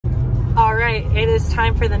All right, it is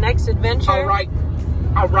time for the next adventure. All right.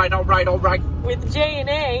 With J and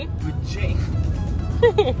A. With J.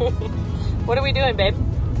 What are we doing, babe?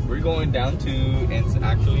 We're going down to,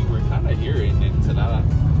 actually we're kind of here in Ensenada.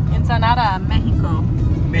 Ensenada, Mexico.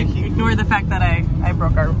 Ignore the fact that I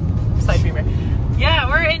broke our side beamer. Yeah,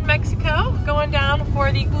 we're in Mexico, going down for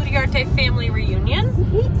the Uriarte family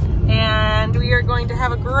reunion. And we are going to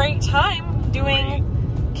have a great time doing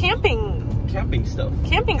camping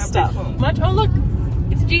stuff. Much. Oh look,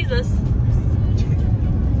 it's Jesus.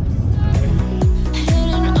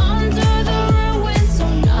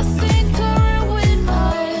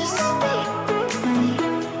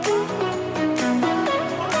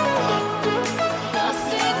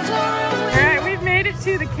 Alright, we've made it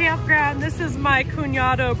to the campground. This is my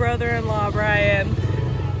cuñado brother-in-law, Brian.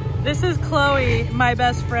 This is Chloe, my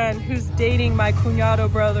best friend, who's dating my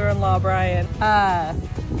cuñado brother-in-law, Brian.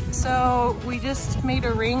 So we just made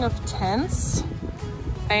a ring of tents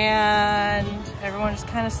and everyone just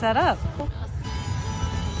kind of set up.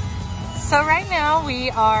 So right now we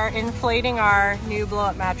are inflating our new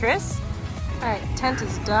blow-up mattress. All right, tent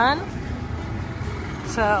is done.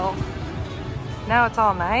 So now it's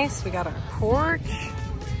all nice. We got our porch.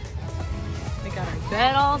 We got our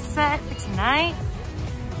bed all set for tonight.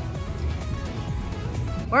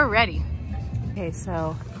 We're ready. Okay,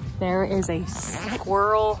 so there is a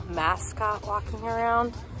squirrel mascot walking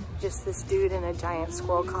around. Just this dude in a giant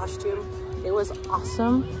squirrel costume. It was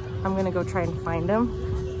awesome. I'm gonna go try and find him.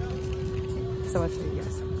 So I'll show you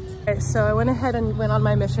guys. Okay, so I went ahead and went on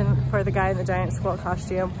my mission for the guy in the giant squirrel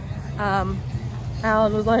costume.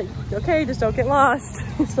 Alan was like, okay, just don't get lost.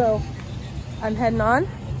 So I'm heading on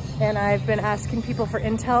and I've been asking people for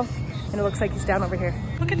intel and it looks like he's down over here.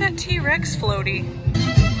 Look at that T-Rex floaty.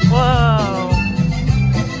 Whoa.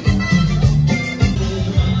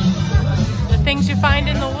 The things you find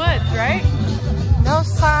in the woods, right? No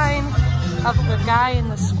sign of the guy in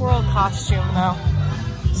the squirrel costume though.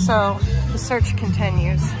 So the search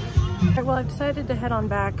continues. Well, I've decided to head on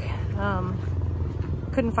back.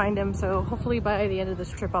 Couldn't find him, so hopefully by the end of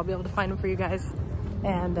this trip I'll be able to find him for you guys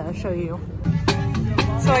and show you.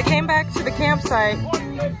 So I came back to the campsite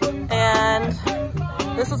and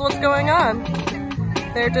this is what's going on.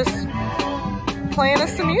 They're just playing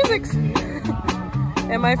us some music.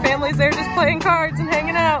 And my family's there just playing cards and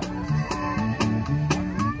hanging out.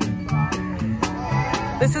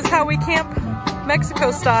 This is how we camp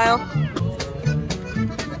Mexico style.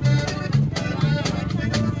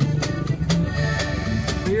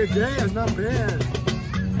 Your day is not bad.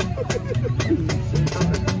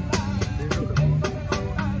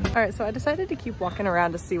 All right, so I decided to keep walking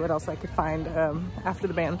around to see what else I could find after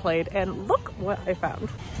the band played, and look what I found.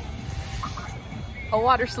 A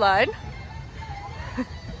water slide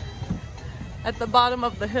at the bottom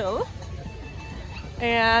of the hill,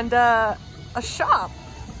 and a shop.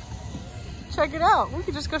 Check it out. We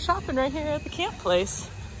could just go shopping right here at the camp place.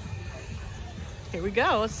 Here we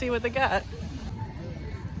go. Let's see what they got.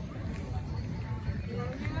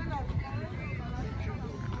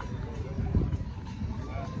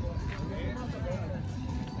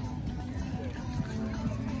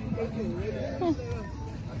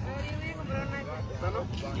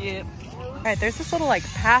 Yep. All right, there's this little like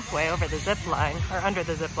pathway over the zip line, or under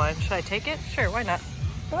the zip line. Should I take it? Sure, why not?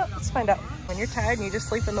 Well, let's find out. When you're tired and you just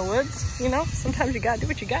sleep in the woods, you know, sometimes you gotta do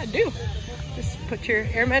what you gotta do. Just put your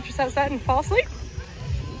air mattress outside and fall asleep,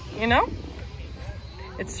 you know?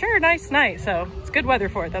 It's sure a nice night, so it's good weather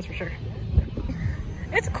for it, that's for sure.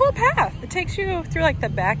 It's a cool path. It takes you through like the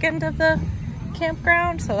back end of the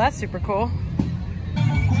campground, so that's super cool.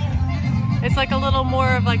 It's like a little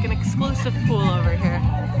more of like an exclusive pool over here.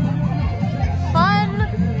 Fun,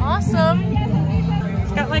 awesome.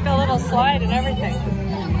 It's got like a little slide and everything.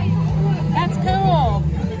 That's cool.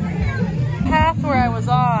 The path where I was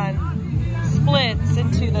on splits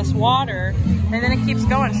into this water and then it keeps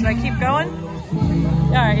going. Should I keep going?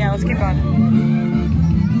 All right, yeah, let's keep going.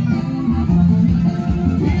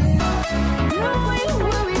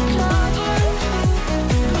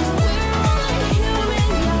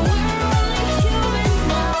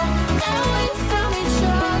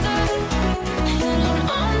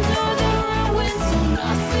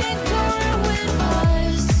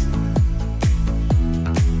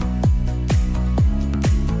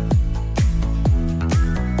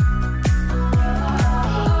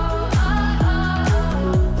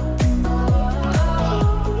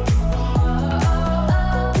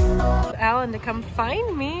 To come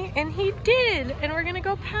find me, and he did, and we're gonna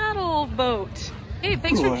go paddle boat. Hey,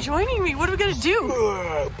 thanks for joining me. What are we gonna do?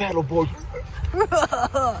 Paddle boat.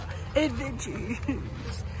 Adventures.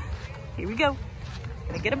 Here we go.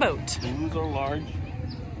 Gonna get a boat. Blues are large.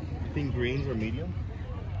 I think greens are medium.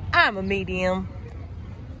 I'm a medium.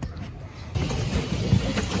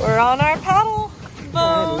 We're on our paddle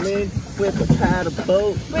boat. Paddling with a paddle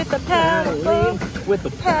boat. With a paddle boat. With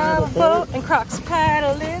a Paddle boat. And Crocs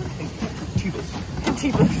paddling. T-boots. And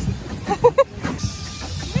T-boots.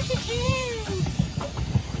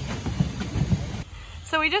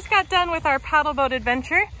 So we just got done with our paddle boat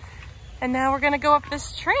adventure. And now we're gonna go up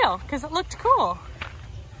this trail because it looked cool.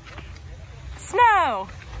 Snow!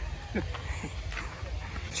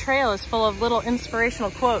 Trail is full of little inspirational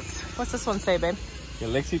quotes. What's this one say, babe?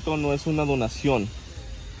 El éxito no es una donación,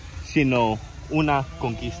 sino una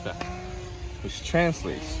conquista. Which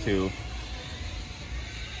translates to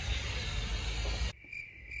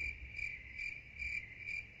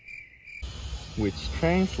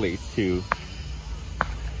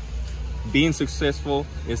being successful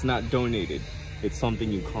is not donated. It's something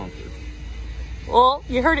you conquer. Well,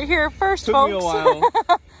 you heard it here first, Took folks. me a while,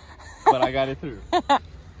 but I got it through.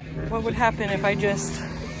 What would happen if I just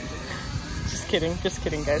kidding,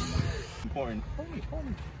 guys. Important.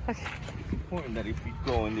 Okay. Important that if you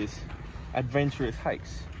go on these adventurous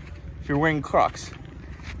hikes, if you're wearing Crocs,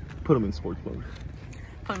 put them in sports mode.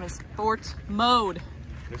 Put them in sports mode.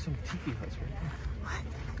 There's some tiki huts right there. What?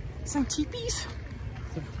 Some teepees?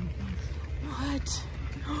 Some teepees. What?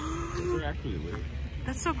 Those are actually lit.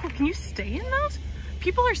 That's so cool. Can you stay in those?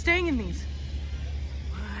 People are staying in these.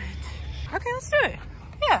 What? Okay, let's do it.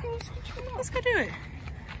 Yeah. Let's go do it.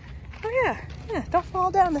 Oh yeah. Yeah, don't fall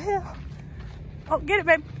down the hill. Oh, get it,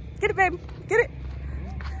 babe. Get it, babe. Get it.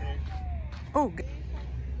 Oh, good.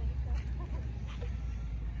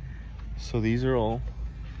 So these are all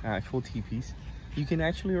actual teepees. You can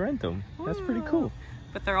actually rent them. That's pretty cool.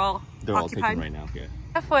 But they're all occupied. Taken right now. Yeah.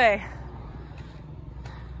 Halfway.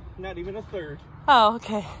 Not even a third. Oh,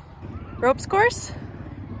 okay. Ropes course.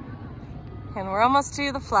 And we're almost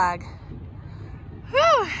to the flag.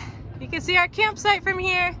 Whew! You can see our campsite from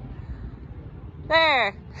here.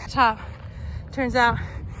 There. Top. Turns out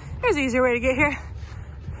there's an easier way to get here.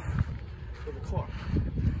 With a car.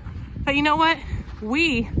 But you know what?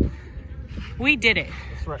 We did it.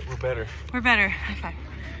 That's right. We're better. We're better. High five.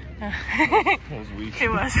 That was weak. It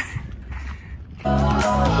was.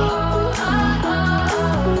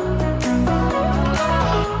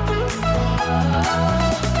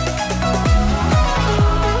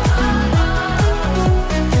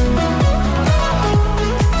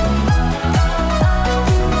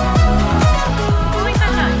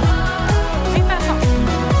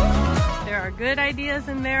 Good ideas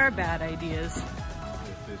and there are bad ideas.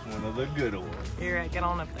 This is one of the good ones. You're right, get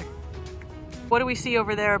on up there. What do we see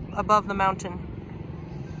over there above the mountain?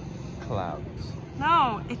 Clouds.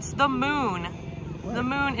 No, it's the moon. What? The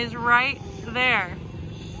moon is right there.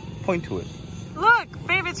 Point to it. Look,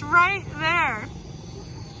 babe, it's right there.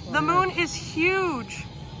 The moon is huge.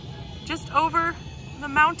 Just over the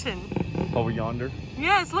mountain. Over yonder?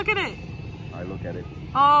 Yes, look at it. I look at it.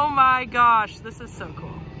 Oh my gosh, this is so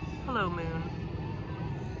cool. Hello, moon.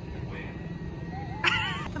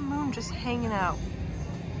 The moon just hanging out.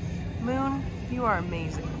 Moon, you are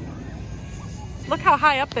amazing. Look how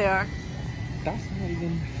high up they are. That's not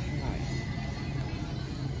even high.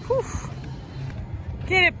 Whew.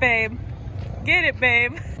 Get it, babe. Get it,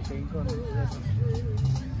 babe.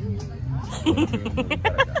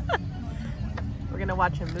 We're gonna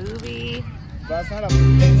watch a movie. That's not a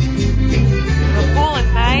The pool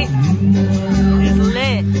at night is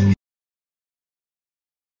lit.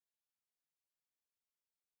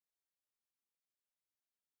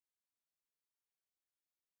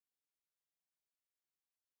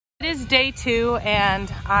 It is day 2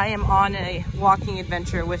 and I am on a walking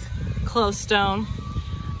adventure with Clostone,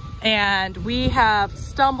 and we have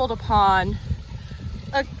stumbled upon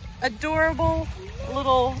a adorable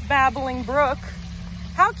little babbling brook.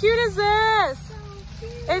 How cute is this?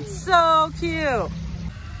 It's so cute.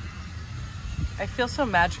 I feel so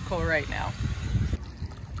magical right now.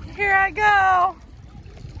 Here I go.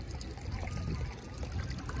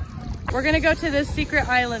 We're gonna go to this secret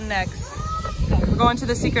island next. We're going to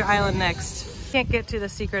the secret island next. Can't get to the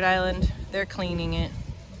secret island. They're cleaning it.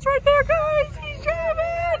 It's right there, guys. He's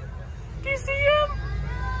driving. Do you see him?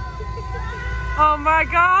 Oh my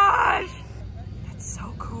gosh. That's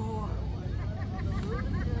so cool.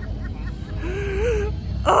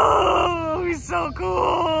 Oh, he's so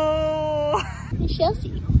cool.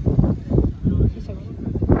 Chelsea.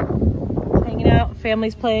 Hanging out.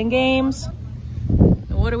 Family's playing games.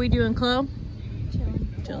 And what are we doing, Chloe?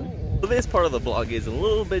 Chilling. So this part of the vlog is a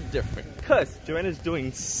little bit different because Joanna's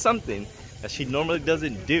doing something that she normally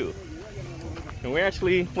doesn't do. And we're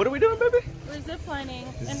actually, what are we doing, baby? We're ziplining.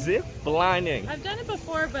 Ziplining. I've done it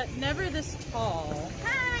before, but never this tall.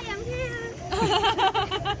 Hi, I'm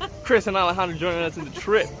here. Chris and Alejandro joining us in the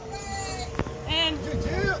trip. And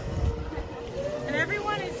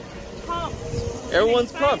everyone is pumped.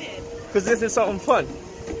 Everyone's pumped because this is something fun.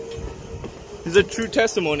 This is a true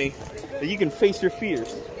testimony that you can face your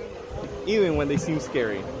fears, even when they seem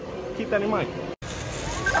scary. Keep that in mind.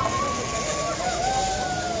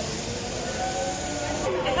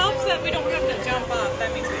 It helps that we don't have to jump off.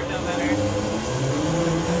 That makes me feel better.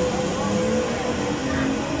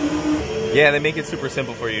 Yeah, they make it super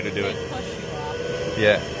simple for you to do it. Push you off.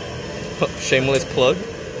 Yeah. Shameless plug.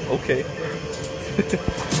 Okay.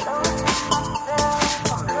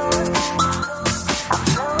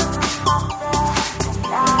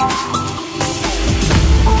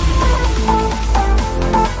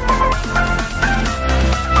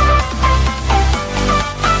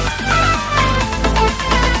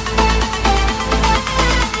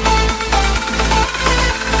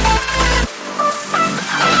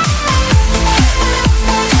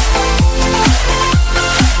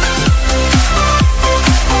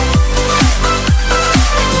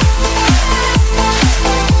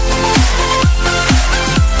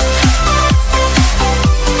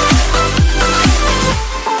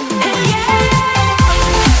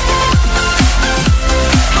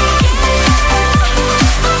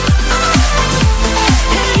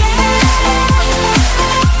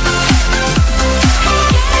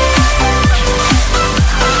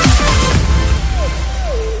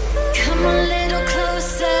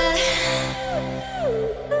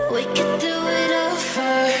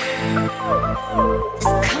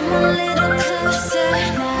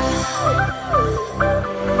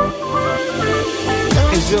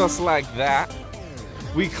 Just like that,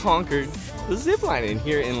 we conquered the ziplining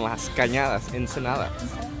here in Las Cañadas, Ensenada.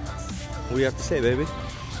 What do you have to say, baby?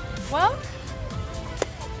 Well,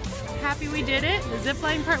 happy we did it. The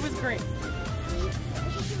zipline part was great.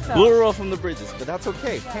 So, A little rough from the bridges, but that's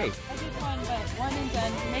okay. yeah, Hey. I did one, but one and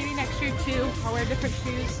done. Maybe next year too. I'll wear different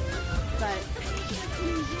shoes, but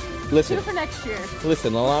Listen, two for next year.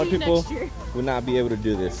 listen. A lot of See you people next year. would not be able to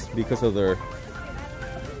do this because of their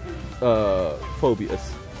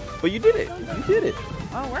phobias. But you did it. You did it.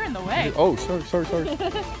 Oh, we're in the way. Oh, sorry. So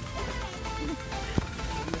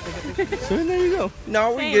there you go.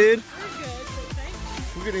 No, we're Thanks. good. We're good. So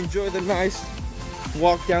thanks. We're gonna enjoy the nice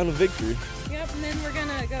walk down to victory. Yep, and then we're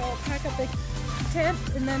gonna go pack up the tent,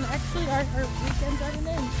 and then actually our weekend's at an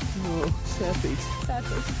end. Oh, sad face. Sad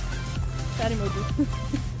face. Sad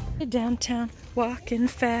emoji. Downtown, walking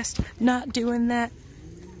fast, not doing that,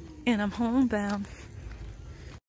 and I'm homebound.